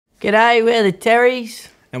G'day, we're the Terrys.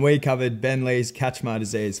 And we covered Ben Lee's Catch My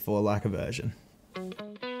Disease for Like a Virgin.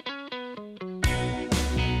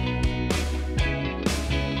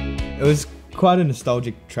 It was quite a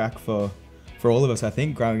nostalgic track for all of us, I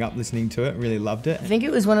think, growing up listening to it. Really loved it. I think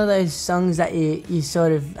it was one of those songs that you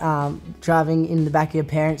sort of driving in the back of your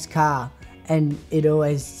parents' car and it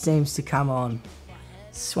always seems to come on.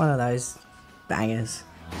 It's one of those bangers.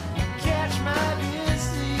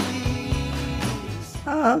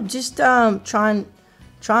 Just try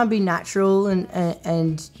and be natural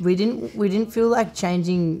and we didn't feel like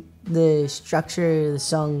changing the structure of the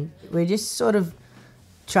song. We just sort of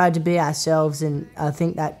tried to be ourselves, and I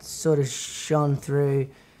think that sort of shone through.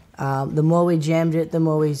 The more we jammed it, the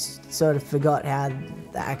more we sort of forgot how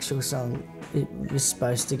the actual song was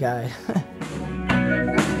supposed to go.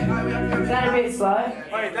 Is that a bit slow?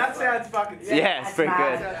 Wait, that sounds fucking sick. Yeah, it's pretty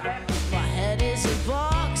good. My head is a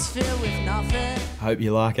box filled with nothing. I hope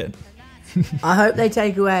you like it. I hope they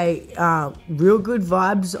take away real good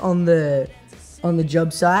vibes on the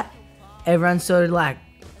job site. Everyone's sort of like,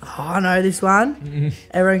 oh, I know this one.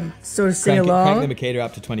 Everyone sort of sing along. Crank the Makita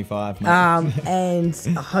up to 25. Mate. And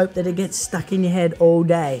I hope that it gets stuck in your head all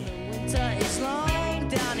day. Winter is long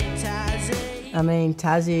down in Tassie. I mean,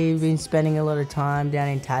 Tassie, we've been spending a lot of time down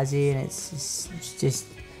in Tassie, and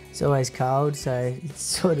it's always cold, so it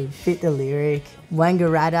sort of fit the lyric.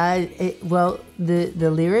 Wangaratta,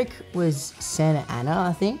 the lyric was Santa Ana,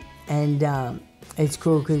 I think, and it's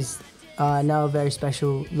cool because I know a very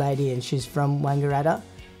special lady and she's from Wangaratta,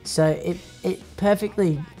 so it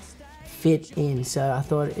perfectly fit in, so I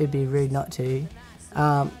thought it'd be rude not to.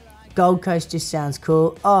 Gold Coast just sounds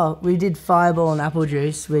cool. Oh, we did Fireball and Apple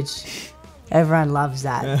Juice, which everyone loves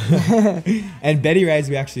that. And Betty Ray's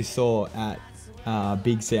we actually saw at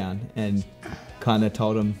Big Sound and kind of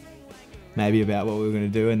told them maybe about what we were going to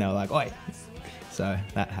do, and they were like, oi. So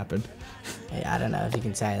that happened. Yeah, I don't know if you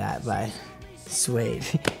can say that, but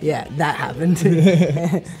sweet. Yeah, that happened.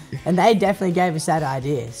 And they definitely gave us that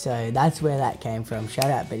idea, so that's where that came from. Shout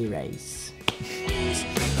out Betty Ray's.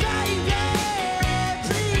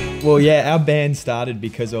 Well, yeah, our band started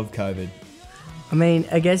because of COVID. I mean,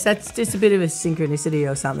 I guess that's just a bit of a synchronicity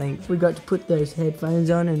or something. We got to put those headphones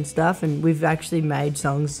on and stuff, and we've actually made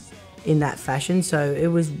songs in that fashion, so it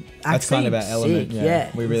was actually That's kind of our element, sick.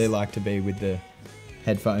 yeah. We really like to be with the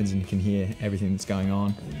headphones and you can hear everything that's going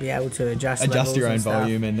on. Be able to adjust your own and stuff.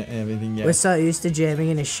 volume and everything, yeah. We're so used to jamming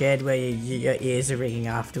in a shed where your ears are ringing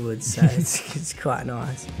afterwards, so it's quite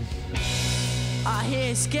nice. I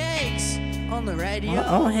hear Skeggs on the radio.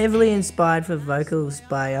 I'm heavily inspired for vocals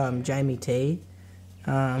by Jamie T.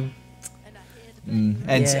 And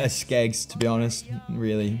yeah. Skeggs, to be honest,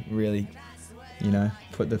 really,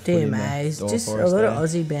 put the foot in the DMAs, door just for a us lot there. of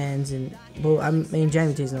Aussie bands, and well, I mean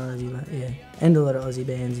Jamie T's not Aussie, but yeah, and a lot of Aussie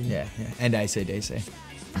bands. And, Yeah, and AC/DC.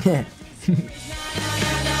 yeah.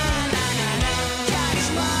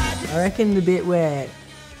 I reckon the bit where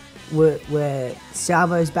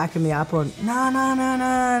Salvo's backing me up on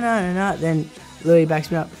no, then Louis backs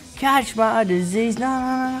me up, catch my disease,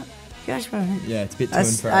 no. Catch my. Yeah, it's a bit to and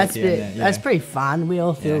fro at the end there, yeah. That's pretty fun. We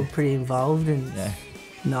all feel pretty involved and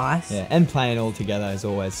nice. Yeah, and playing all together is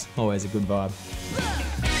always a good vibe.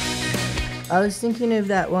 I was thinking of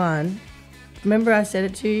that one. Remember I said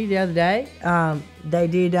it to you the other day? They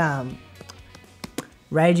did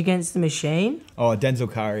Rage Against the Machine. Oh, Denzel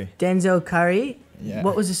Curry. Denzel Curry. Yeah.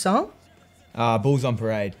 What was the song? Bulls on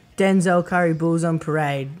Parade. Denzel Curry, Bulls on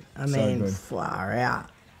Parade. I So mean, good. far out.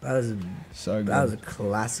 That was So good. That was a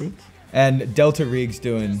classic. And Delta Riggs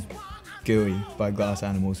doing Gooey by Glass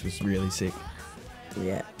Animals was really sick.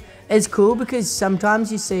 Yeah. It's cool because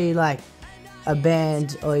sometimes you see like a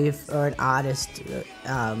band or an artist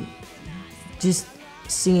just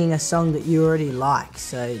singing a song that you already like.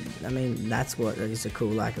 So, I mean, that's what is a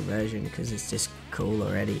cool like a version, because it's just cool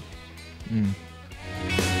already.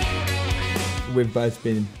 We've both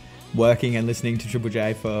been working and listening to Triple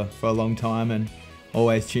J for a long time and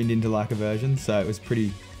always tuned into Like a Virgin, so it was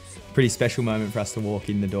pretty special moment for us to walk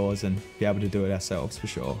in the doors and be able to do it ourselves, for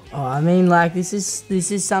sure. Oh, I mean, like this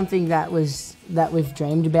is something that we've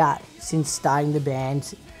dreamed about since starting the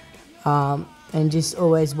band, and just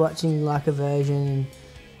always watching Like a Virgin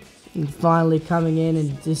and finally coming in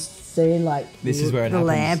and just seeing like This is where it the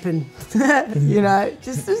happens. lamp and it's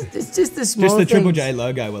just the small Just the Triple things. J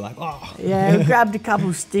logo, we're like, oh. Yeah, we grabbed a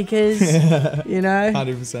couple stickers,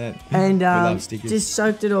 100%. and We love stickers. just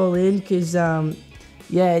soaked it all in because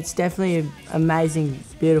it's definitely an amazing,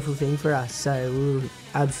 beautiful thing for us. So we were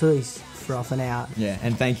absolutely frothing out. Yeah,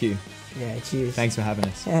 and thank you. Yeah, cheers. Thanks for having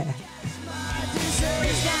us. Yeah.